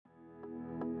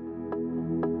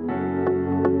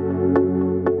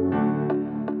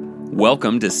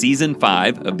Welcome to Season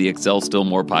 5 of the Excel Still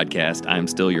More podcast. I'm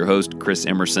still your host, Chris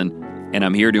Emerson, and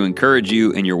I'm here to encourage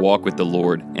you in your walk with the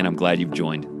Lord, and I'm glad you've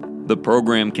joined. The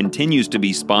program continues to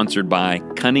be sponsored by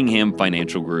Cunningham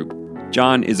Financial Group.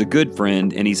 John is a good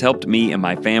friend, and he's helped me and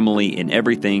my family in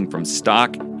everything from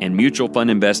stock and mutual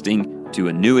fund investing to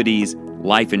annuities,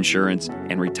 life insurance,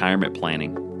 and retirement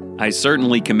planning. I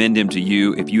certainly commend him to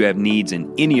you. If you have needs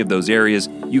in any of those areas,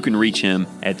 you can reach him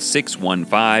at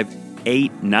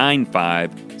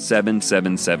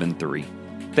 615-895-7773.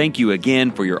 Thank you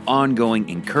again for your ongoing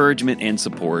encouragement and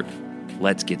support.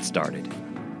 Let's get started.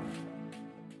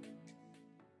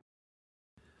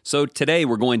 So today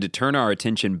we're going to turn our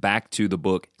attention back to the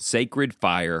book Sacred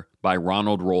Fire by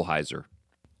Ronald Rolheiser.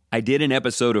 I did an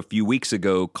episode a few weeks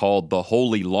ago called The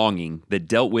Holy Longing that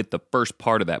dealt with the first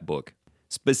part of that book,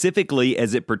 specifically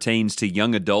as it pertains to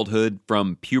young adulthood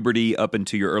from puberty up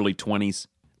into your early 20s,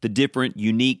 the different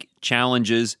unique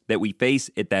challenges that we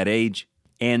face at that age,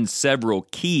 and several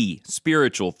key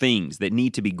spiritual things that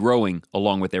need to be growing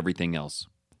along with everything else.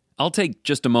 I'll take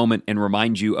just a moment and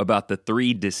remind you about the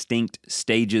 3 distinct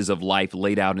stages of life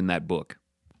laid out in that book.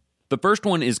 The first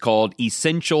one is called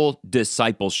essential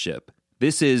discipleship.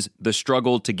 This is the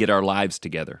struggle to get our lives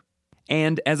together.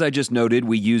 And as I just noted,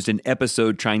 we used an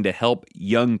episode trying to help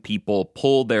young people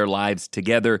pull their lives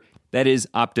together that is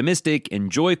optimistic and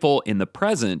joyful in the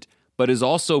present, but is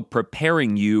also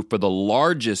preparing you for the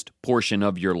largest portion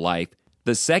of your life,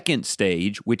 the second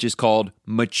stage, which is called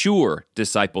mature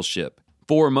discipleship.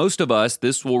 For most of us,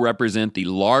 this will represent the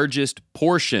largest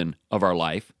portion of our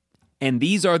life, and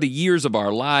these are the years of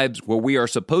our lives where we are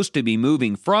supposed to be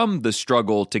moving from the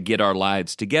struggle to get our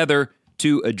lives together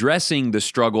to addressing the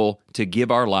struggle to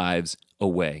give our lives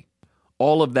away.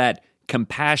 All of that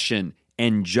compassion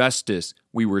and justice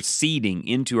we were seeding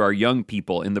into our young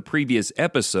people in the previous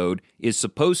episode is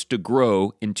supposed to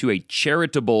grow into a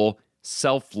charitable,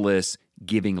 selfless,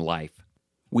 giving life.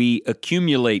 We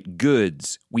accumulate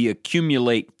goods, we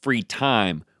accumulate free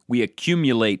time, we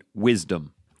accumulate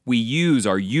wisdom. We use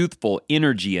our youthful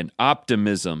energy and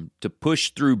optimism to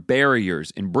push through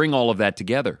barriers and bring all of that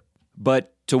together.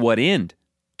 But to what end?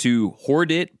 To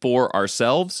hoard it for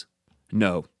ourselves?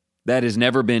 No, that has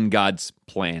never been God's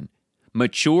plan.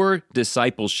 Mature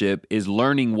discipleship is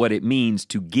learning what it means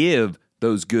to give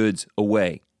those goods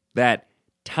away, that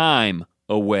time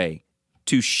away,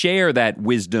 to share that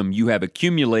wisdom you have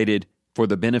accumulated for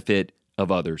the benefit of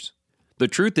others. The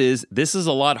truth is, this is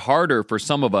a lot harder for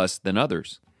some of us than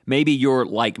others. Maybe you're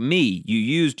like me. You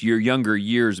used your younger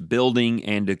years building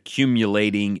and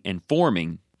accumulating and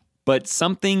forming, but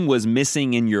something was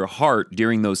missing in your heart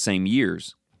during those same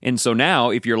years. And so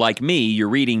now, if you're like me, you're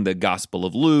reading the Gospel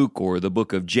of Luke or the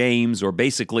book of James or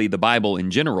basically the Bible in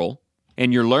general,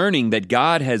 and you're learning that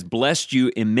God has blessed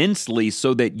you immensely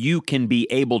so that you can be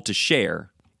able to share.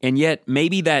 And yet,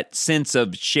 maybe that sense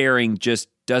of sharing just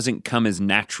doesn't come as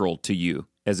natural to you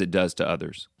as it does to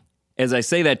others. As I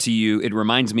say that to you, it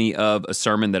reminds me of a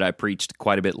sermon that I preached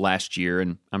quite a bit last year,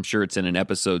 and I'm sure it's in an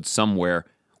episode somewhere,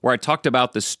 where I talked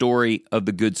about the story of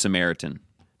the Good Samaritan.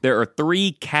 There are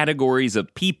 3 categories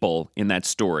of people in that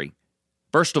story.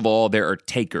 First of all, there are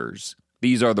takers.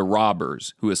 These are the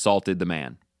robbers who assaulted the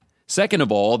man. Second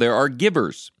of all, there are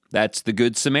givers. That's the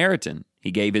Good Samaritan. He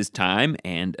gave his time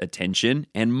and attention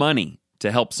and money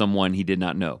to help someone he did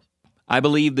not know. I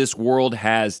believe this world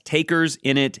has takers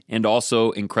in it and also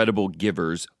incredible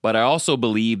givers, but I also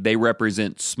believe they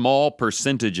represent small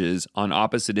percentages on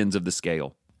opposite ends of the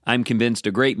scale. I'm convinced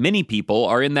a great many people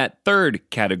are in that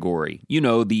third category. You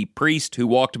know, the priest who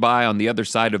walked by on the other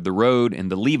side of the road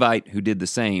and the Levite who did the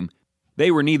same.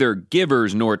 They were neither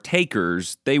givers nor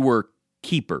takers, they were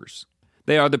keepers.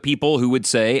 They are the people who would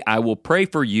say, I will pray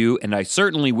for you and I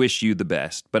certainly wish you the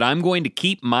best, but I'm going to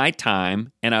keep my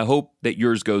time and I hope that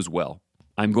yours goes well.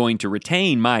 I'm going to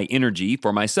retain my energy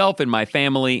for myself and my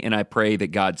family, and I pray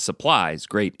that God supplies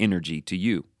great energy to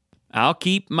you. I'll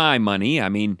keep my money.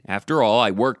 After all,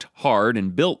 I worked hard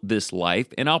and built this life,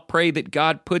 and I'll pray that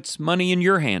God puts money in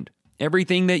your hand,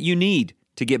 everything that you need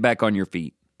to get back on your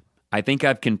feet. I think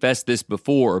I've confessed this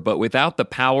before, but without the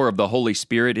power of the Holy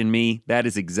Spirit in me, that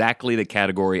is exactly the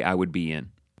category I would be in.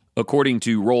 According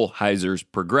to Rolheiser's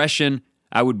progression,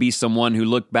 I would be someone who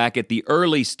looked back at the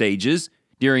early stages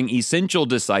during essential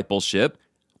discipleship,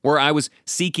 where I was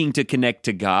seeking to connect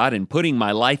to God and putting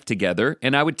my life together,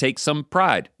 and I would take some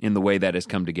pride in the way that has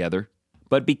come together.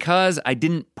 But because I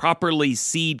didn't properly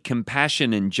seed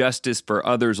compassion and justice for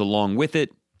others along with it,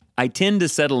 I tend to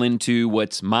settle into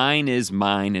what's mine is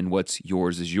mine and what's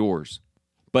yours is yours.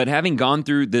 But having gone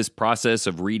through this process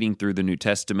of reading through the New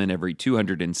Testament every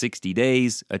 260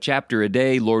 days, a chapter a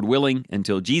day, Lord willing,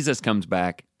 until Jesus comes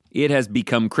back, it has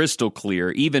become crystal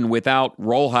clear, even without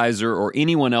Rolheiser or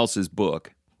anyone else's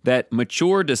book, that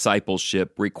mature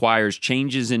discipleship requires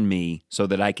changes in me so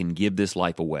that I can give this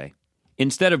life away.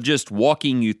 Instead of just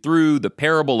walking you through the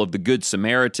parable of the Good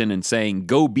Samaritan and saying,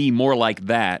 go be more like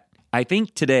that, I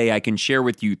think today I can share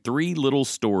with you 3 little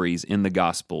stories in the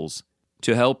Gospels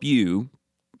to help you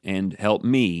and help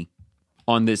me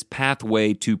on this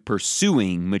pathway to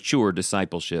pursuing mature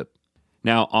discipleship.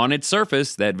 Now, on its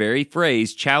surface, that very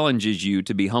phrase challenges you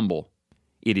to be humble.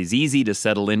 It is easy to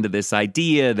settle into this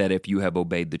idea that if you have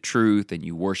obeyed the truth and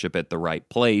you worship at the right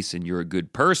place and you're a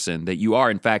good person, that you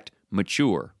are, in fact,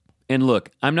 mature. And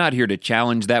look, I'm not here to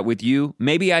challenge that with you.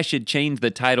 Maybe I should change the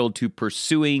title to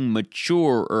Pursuing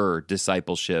Maturer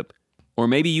Discipleship. Or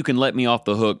maybe you can let me off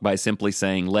the hook by simply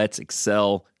saying, let's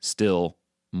excel still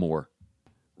more.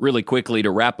 Really quickly, to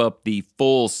wrap up the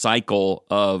full cycle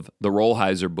of the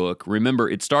Rolheiser book, remember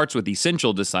it starts with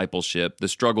essential discipleship, the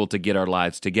struggle to get our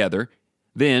lives together,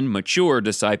 then mature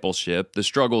discipleship, the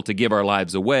struggle to give our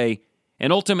lives away,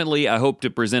 and ultimately I hope to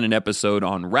present an episode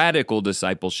on radical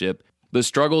discipleship, the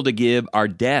struggle to give our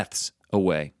deaths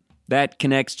away. That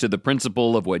connects to the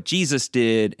principle of what Jesus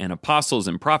did and apostles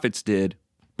and prophets did.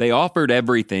 They offered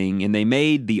everything, and they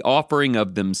made the offering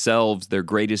of themselves their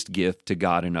greatest gift to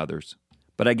God and others.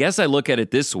 But I guess I look at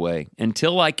it this way: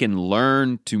 until I can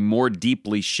learn to more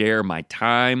deeply share my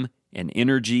time and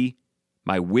energy,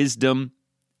 my wisdom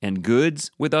and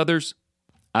goods with others,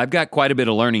 I've got quite a bit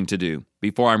of learning to do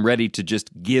before I'm ready to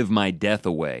just give my death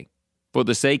away for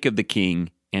the sake of the King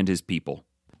and his people.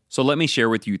 So let me share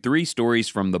with you 3 stories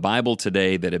from the Bible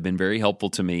today that have been very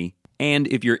helpful to me. And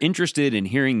if you're interested in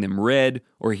hearing them read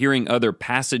or hearing other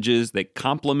passages that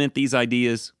complement these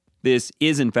ideas, this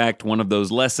is in fact one of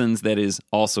those lessons that is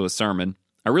also a sermon.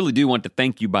 I really do want to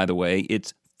thank you, by the way.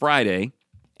 It's Friday,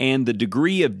 and the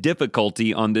degree of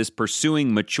difficulty on this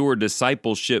Pursuing Mature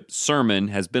Discipleship sermon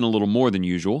has been a little more than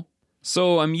usual.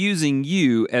 So I'm using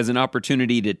you as an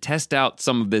opportunity to test out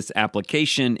some of this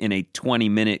application in a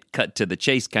 20-minute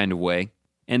cut-to-the-chase kind of way.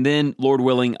 And then, Lord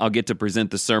willing, I'll get to present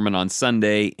the sermon on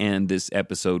Sunday, and this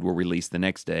episode will release the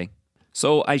next day.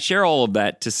 So I share all of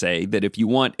that to say that if you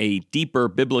want a deeper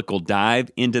biblical dive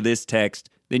into this text,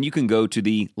 then you can go to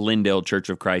the Lindale Church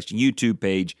of Christ YouTube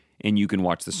page, and you can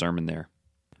watch the sermon there.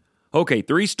 Okay,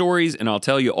 3 stories, and I'll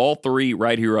tell you all 3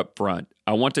 right here up front.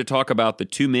 I want to talk about the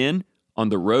 2 men on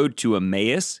the road to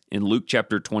Emmaus in Luke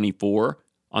chapter 24.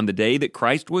 On the day that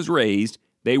Christ was raised,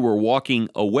 they were walking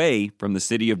away from the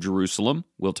city of Jerusalem.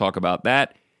 We'll talk about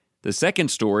that. The second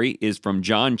story is from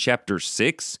John chapter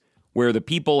 6, where the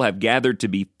people have gathered to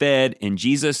be fed, and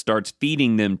Jesus starts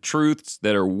feeding them truths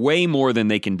that are way more than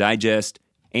they can digest.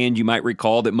 And you might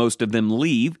recall that most of them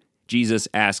leave. Jesus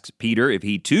asks Peter if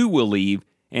he too will leave,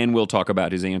 and we'll talk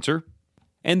about his answer.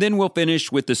 And then we'll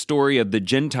finish with the story of the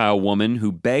Gentile woman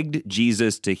who begged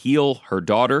Jesus to heal her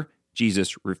daughter.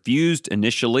 Jesus refused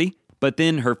initially, but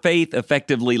then her faith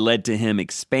effectively led to him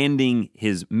expanding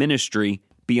his ministry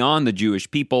beyond the Jewish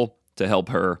people to help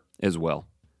her as well.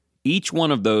 Each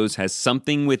one of those has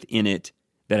something within it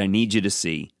that I need you to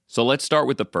see. So let's start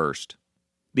with the first.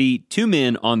 The 2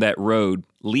 men on that road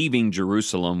leaving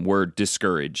Jerusalem were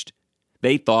discouraged.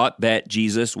 They thought that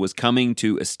Jesus was coming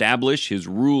to establish his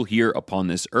rule here upon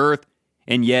this earth,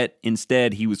 and yet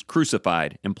instead he was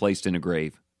crucified and placed in a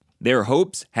grave. Their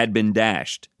hopes had been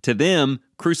dashed. To them,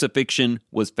 crucifixion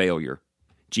was failure.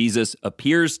 Jesus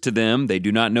appears to them. They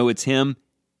do not know it's him.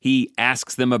 He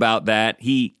asks them about that.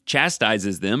 He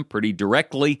chastises them pretty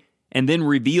directly and then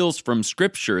reveals from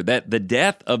Scripture that the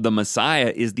death of the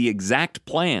Messiah is the exact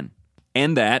plan,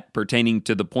 and that, pertaining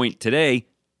to the point today,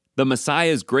 the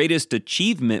Messiah's greatest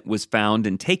achievement was found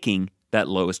in taking that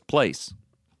lowest place.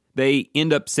 They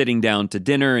end up sitting down to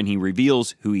dinner, and he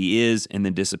reveals who he is and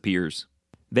then disappears.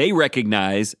 They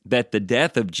recognize that the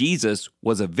death of Jesus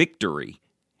was a victory,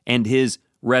 and his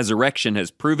resurrection has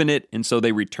proven it, and so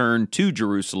they return to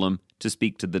Jerusalem to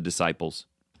speak to the disciples.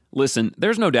 Listen,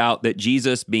 there's no doubt that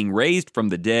Jesus being raised from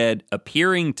the dead,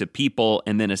 appearing to people,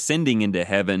 and then ascending into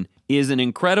heaven is an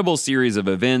incredible series of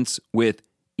events with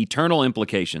eternal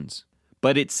implications.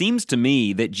 But it seems to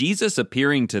me that Jesus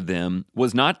appearing to them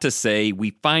was not to say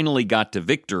we finally got to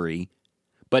victory,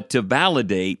 but to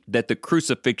validate that the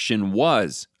crucifixion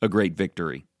was a great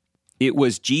victory. It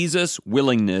was Jesus'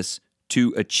 willingness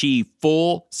to achieve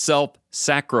full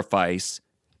self-sacrifice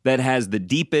that has the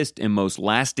deepest and most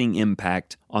lasting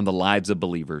impact on the lives of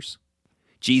believers.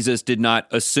 Jesus did not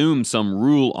assume some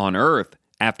rule on earth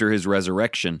after his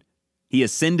resurrection. He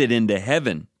ascended into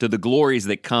heaven to the glories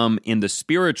that come in the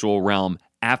spiritual realm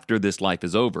after this life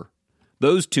is over.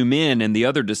 Those two men and the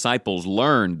other disciples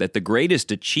learned that the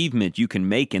greatest achievement you can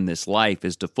make in this life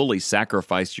is to fully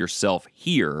sacrifice yourself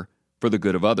here for the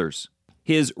good of others.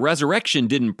 His resurrection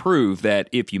didn't prove that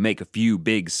if you make a few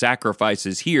big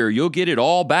sacrifices here, you'll get it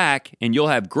all back and you'll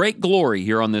have great glory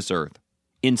here on this earth.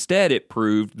 Instead, it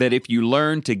proved that if you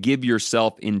learn to give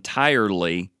yourself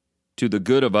entirely to the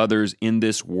good of others in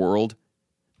this world,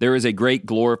 there is a great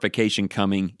glorification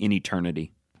coming in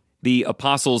eternity. The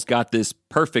apostles got this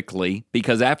perfectly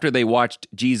because after they watched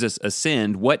Jesus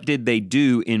ascend, what did they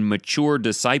do in mature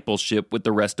discipleship with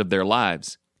the rest of their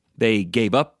lives? They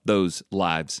gave up those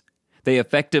lives. They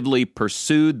effectively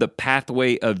pursued the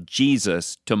pathway of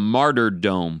Jesus to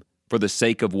martyrdom for the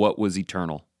sake of what was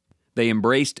eternal. They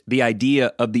embraced the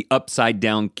idea of the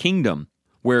upside-down kingdom,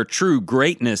 where true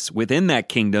greatness within that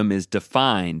kingdom is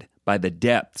defined by the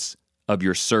depths of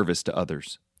your service to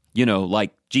others.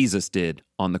 Like Jesus did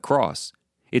on the cross.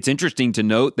 It's interesting to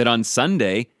note that on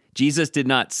Sunday, Jesus did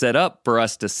not set up for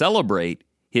us to celebrate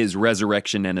his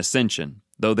resurrection and ascension,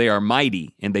 though they are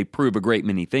mighty and they prove a great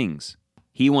many things.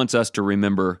 He wants us to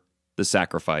remember the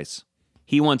sacrifice.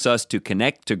 He wants us to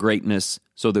connect to greatness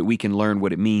so that we can learn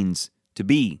what it means to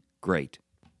be great.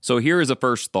 So here is a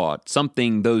first thought,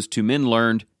 something those two men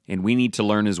learned and we need to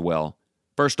learn as well.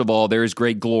 First of all, there is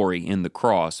great glory in the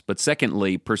cross. But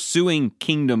secondly, pursuing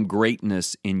kingdom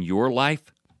greatness in your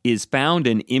life is found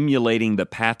in emulating the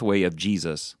pathway of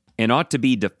Jesus and ought to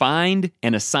be defined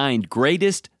and assigned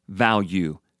greatest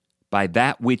value by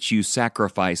that which you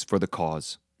sacrifice for the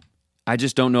cause. I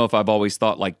just don't know if I've always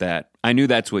thought like that. I knew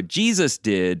that's what Jesus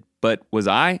did, but was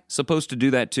I supposed to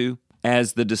do that too?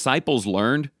 As the disciples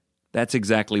learned, that's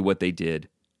exactly what they did.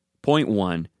 Point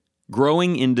 1,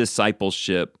 growing in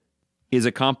discipleship is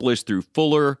accomplished through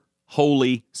fuller,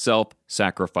 holy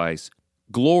self-sacrifice.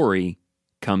 Glory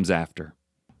comes after.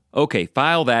 Okay,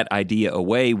 file that idea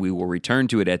away. We will return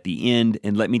to it at the end,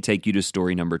 and let me take you to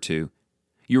story number 2.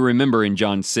 You remember in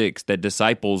John 6 that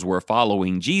disciples were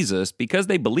following Jesus because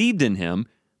they believed in him,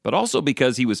 but also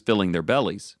because he was filling their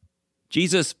bellies.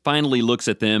 Jesus finally looks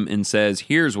at them and says,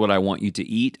 "Here's what I want you to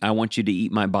eat. I want you to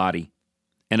eat my body,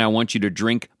 and I want you to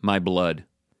drink my blood."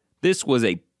 This was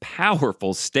a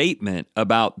powerful statement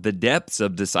about the depths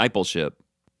of discipleship.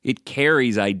 It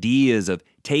carries ideas of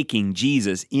taking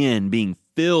Jesus in, being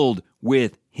filled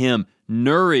with him,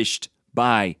 nourished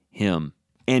by him,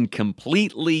 and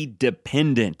completely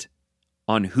dependent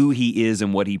on who he is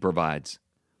and what he provides.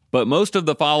 But most of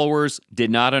the followers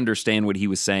did not understand what he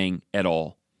was saying at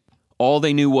all. All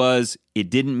they knew was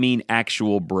it didn't mean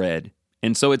actual bread.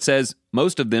 And so it says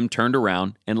most of them turned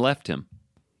around and left him.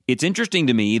 It's interesting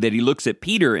to me that he looks at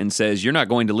Peter and says, "You're not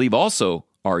going to leave also,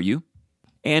 are you?"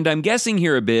 And I'm guessing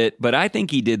here a bit, but I think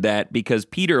he did that because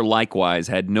Peter likewise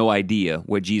had no idea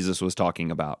what Jesus was talking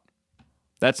about.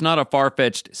 That's not a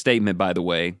far-fetched statement, by the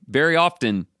way. Very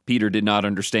often, Peter did not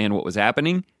understand what was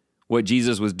happening, what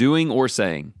Jesus was doing or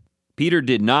saying. Peter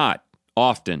did not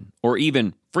often or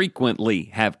even frequently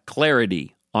have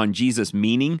clarity on Jesus'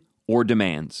 meaning or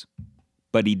demands.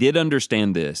 But he did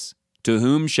understand this: "To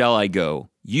whom shall I go?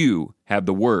 You have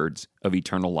the words of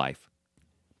eternal life."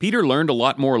 Peter learned a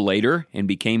lot more later and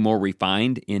became more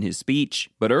refined in his speech,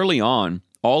 but early on,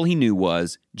 all he knew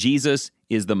was Jesus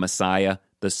is the Messiah,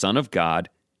 the Son of God,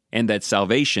 and that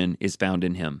salvation is found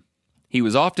in him. He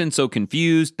was often so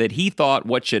confused that he thought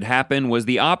what should happen was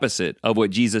the opposite of what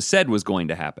Jesus said was going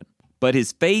to happen. But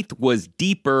his faith was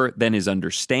deeper than his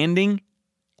understanding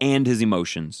and his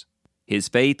emotions. His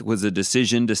faith was a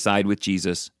decision to side with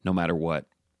Jesus no matter what.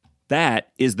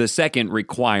 That is the second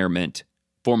requirement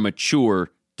for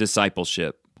mature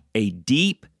discipleship: a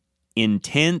deep,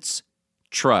 intense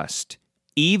trust,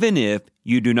 even if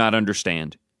you do not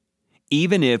understand,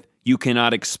 even if you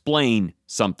cannot explain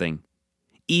something,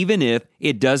 even if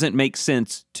it doesn't make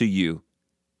sense to you.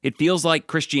 It feels like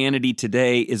Christianity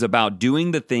today is about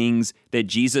doing the things that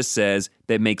Jesus says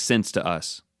that make sense to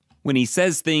us. When he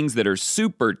says things that are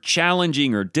super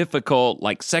challenging or difficult,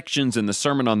 like sections in the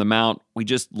Sermon on the Mount, we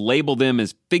just label them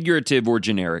as figurative or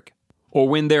generic. Or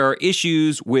when there are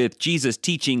issues with Jesus'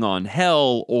 teaching on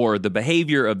hell or the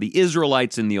behavior of the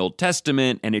Israelites in the Old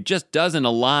Testament, and it just doesn't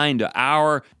align to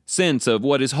our sense of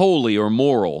what is holy or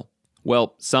moral,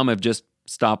 well, some have just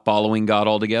stopped following God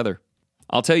altogether.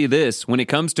 I'll tell you this, when it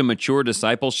comes to mature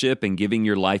discipleship and giving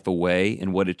your life away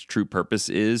and what its true purpose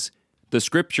is, the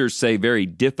scriptures say very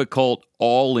difficult,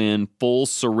 all-in, full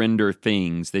surrender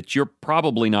things that you're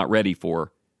probably not ready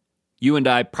for. You and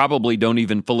I probably don't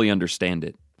even fully understand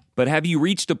it. But have you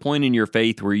reached a point in your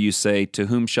faith where you say, "To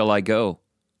whom shall I go?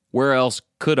 Where else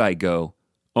could I go?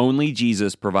 Only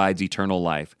Jesus provides eternal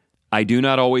life. I do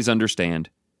not always understand.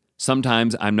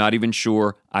 Sometimes I'm not even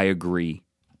sure I agree.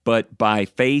 But by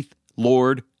faith,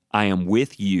 Lord, I am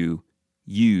with you.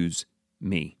 Use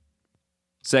me.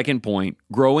 Second point,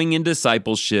 growing in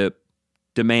discipleship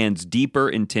demands deeper,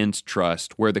 intense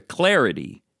trust, where the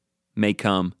clarity may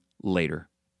come later.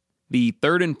 The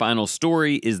third and final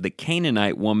story is the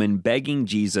Canaanite woman begging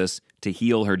Jesus to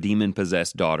heal her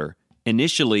demon-possessed daughter.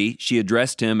 Initially, she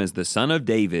addressed him as the son of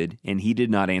David, and he did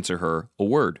not answer her a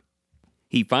word.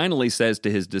 He finally says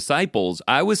to his disciples,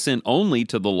 I was sent only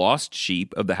to the lost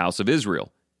sheep of the house of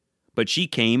Israel. But she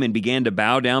came and began to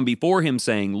bow down before him,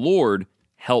 saying, Lord,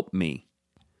 help me.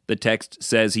 The text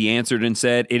says he answered and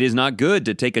said, It is not good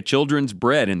to take a children's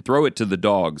bread and throw it to the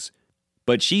dogs.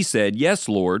 But she said, Yes,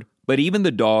 Lord, but even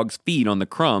the dogs feed on the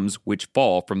crumbs which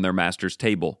fall from their master's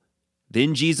table.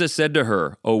 Then Jesus said to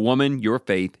her, O woman, your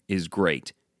faith is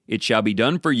great. It shall be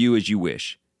done for you as you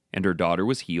wish. And her daughter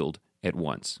was healed at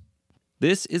once.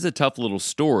 This is a tough little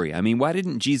story. I mean, why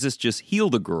didn't Jesus just heal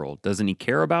the girl? Doesn't he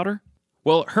care about her?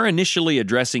 Well, her initially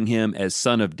addressing him as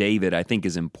son of David, I think,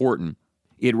 is important.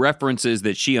 It references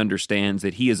that she understands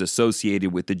that he is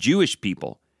associated with the Jewish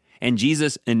people, and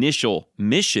Jesus' initial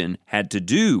mission had to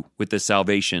do with the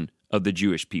salvation of the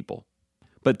Jewish people.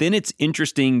 But then it's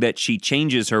interesting that she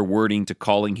changes her wording to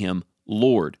calling him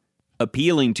Lord,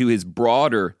 appealing to his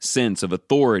broader sense of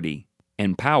authority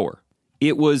and power.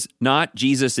 It was not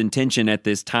Jesus' intention at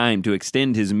this time to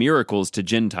extend his miracles to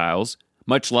Gentiles,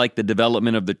 much like the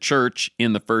development of the church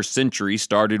in the first century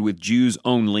started with Jews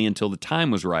only until the time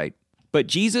was right. But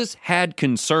Jesus had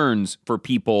concerns for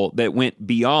people that went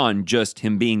beyond just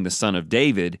him being the son of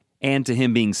David and to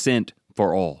him being sent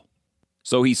for all.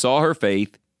 So he saw her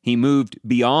faith, he moved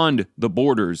beyond the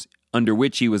borders under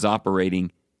which he was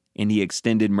operating, and he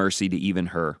extended mercy to even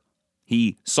her.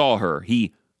 He saw her,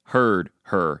 he heard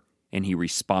her, and he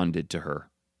responded to her.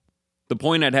 The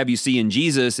point I'd have you see in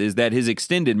Jesus is that his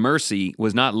extended mercy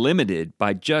was not limited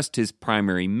by just his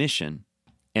primary mission.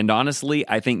 And honestly,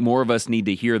 I think more of us need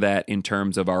to hear that in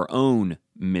terms of our own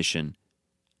mission.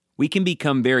 We can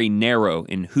become very narrow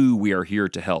in who we are here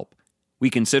to help. We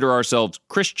consider ourselves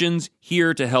Christians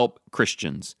here to help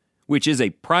Christians, which is a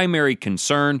primary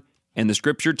concern, and the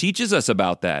Scripture teaches us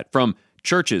about that, from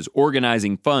churches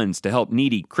organizing funds to help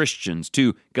needy Christians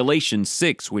to Galatians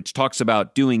 6, which talks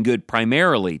about doing good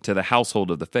primarily to the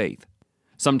household of the faith.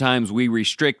 Sometimes we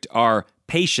restrict our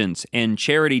patience and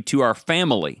charity to our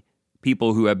family,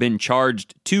 people who have been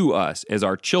charged to us as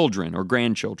our children or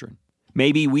grandchildren.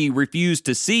 Maybe we refuse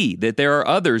to see that there are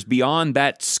others beyond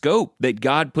that scope that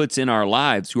God puts in our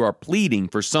lives who are pleading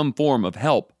for some form of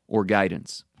help or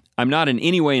guidance. I'm not in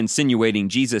any way insinuating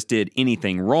Jesus did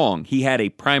anything wrong. He had a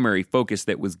primary focus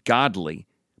that was godly,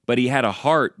 but he had a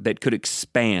heart that could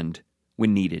expand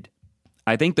when needed.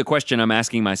 I think the question I'm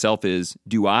asking myself is,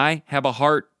 do I have a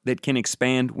heart that can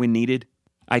expand when needed?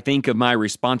 I think of my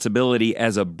responsibility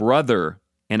as a brother,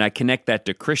 and I connect that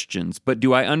to Christians, but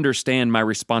do I understand my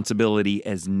responsibility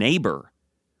as neighbor,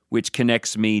 which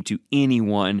connects me to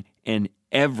anyone and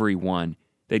everyone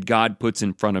that God puts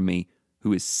in front of me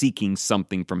who is seeking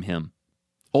something from him?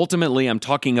 Ultimately, I'm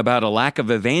talking about a lack of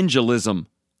evangelism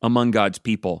among God's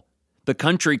people, the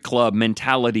country club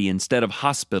mentality instead of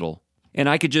hospital. And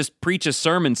I could just preach a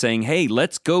sermon saying, hey,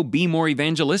 let's go be more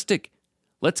evangelistic.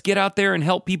 Let's get out there and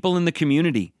help people in the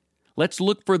community. Let's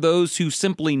look for those who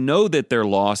simply know that they're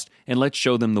lost, and let's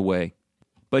show them the way.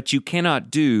 But you cannot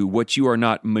do what you are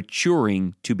not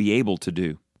maturing to be able to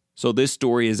do. So this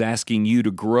story is asking you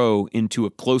to grow into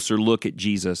a closer look at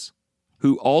Jesus,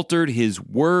 who altered his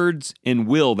words and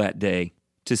will that day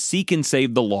to seek and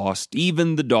save the lost,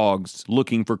 even the dogs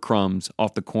looking for crumbs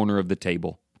off the corner of the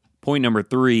table. Point number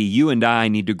 3, you and I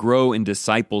need to grow in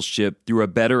discipleship through a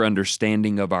better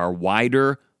understanding of our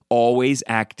wider, always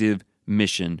active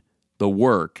mission. The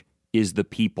work is the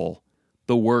people.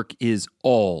 The work is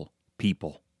all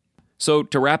people. So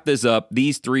to wrap this up,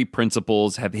 these 3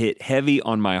 principles have hit heavy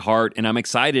on my heart, and I'm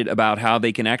excited about how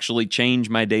they can actually change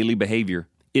my daily behavior.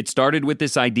 It started with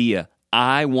this idea: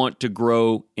 I want to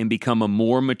grow and become a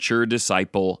more mature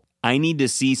disciple. I need to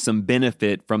see some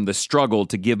benefit from the struggle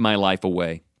to give my life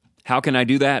away. How can I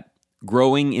do that?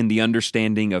 Growing in the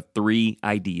understanding of 3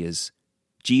 ideas.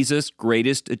 Jesus'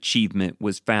 greatest achievement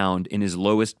was found in his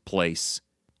lowest place.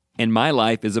 And my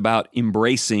life is about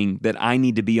embracing that I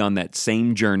need to be on that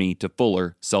same journey to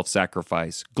fuller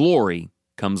self-sacrifice. Glory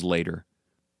comes later.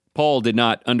 Paul did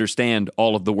not understand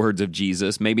all of the words of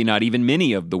Jesus, maybe not even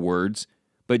many of the words,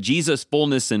 but Jesus'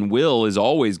 fullness and will is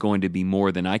always going to be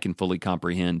more than I can fully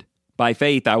comprehend. By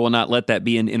faith, I will not let that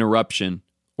be an interruption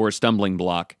or a stumbling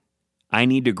block. I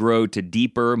need to grow to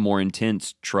deeper, more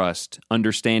intense trust,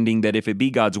 understanding that if it be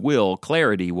God's will,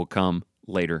 clarity will come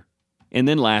later. And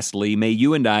then lastly, may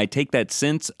you and I take that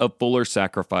sense of fuller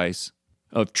sacrifice,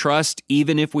 of trust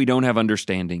even if we don't have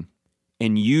understanding,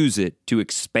 and use it to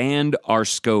expand our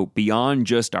scope beyond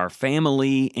just our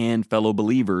family and fellow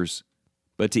believers,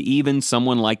 but to even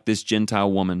someone like this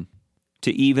Gentile woman,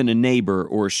 to even a neighbor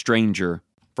or a stranger,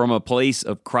 from a place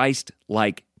of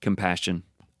Christ-like compassion.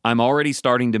 I'm already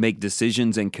starting to make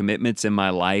decisions and commitments in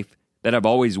my life that I've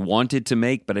always wanted to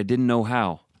make, but I didn't know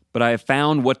how. But I have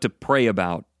found what to pray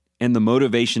about and the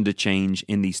motivation to change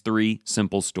in these 3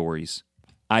 simple stories.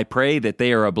 I pray that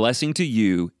they are a blessing to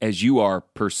you as you are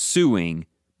pursuing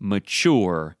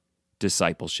mature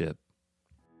discipleship.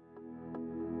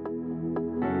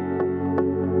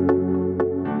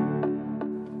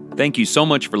 Thank you so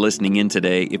much for listening in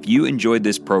today. If you enjoyed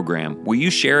this program, will you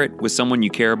share it with someone you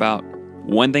care about?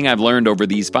 One thing I've learned over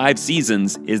these 5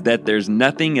 seasons is that there's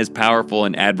nothing as powerful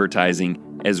in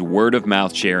advertising as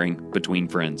word-of-mouth sharing between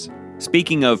friends.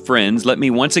 Speaking of friends, let me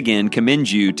once again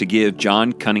commend you to give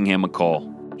John Cunningham a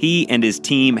call. He and his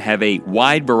team have a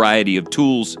wide variety of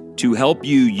tools to help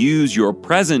you use your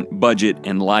present budget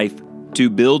and life to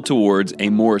build towards a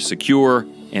more secure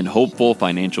and hopeful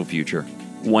financial future.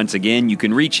 Once again, you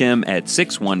can reach him at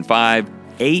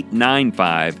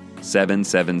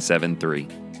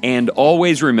 615-895-7773. And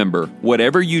always remember,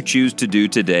 whatever you choose to do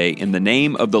today in the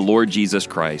name of the Lord Jesus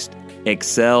Christ,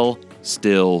 excel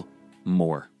still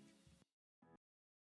more.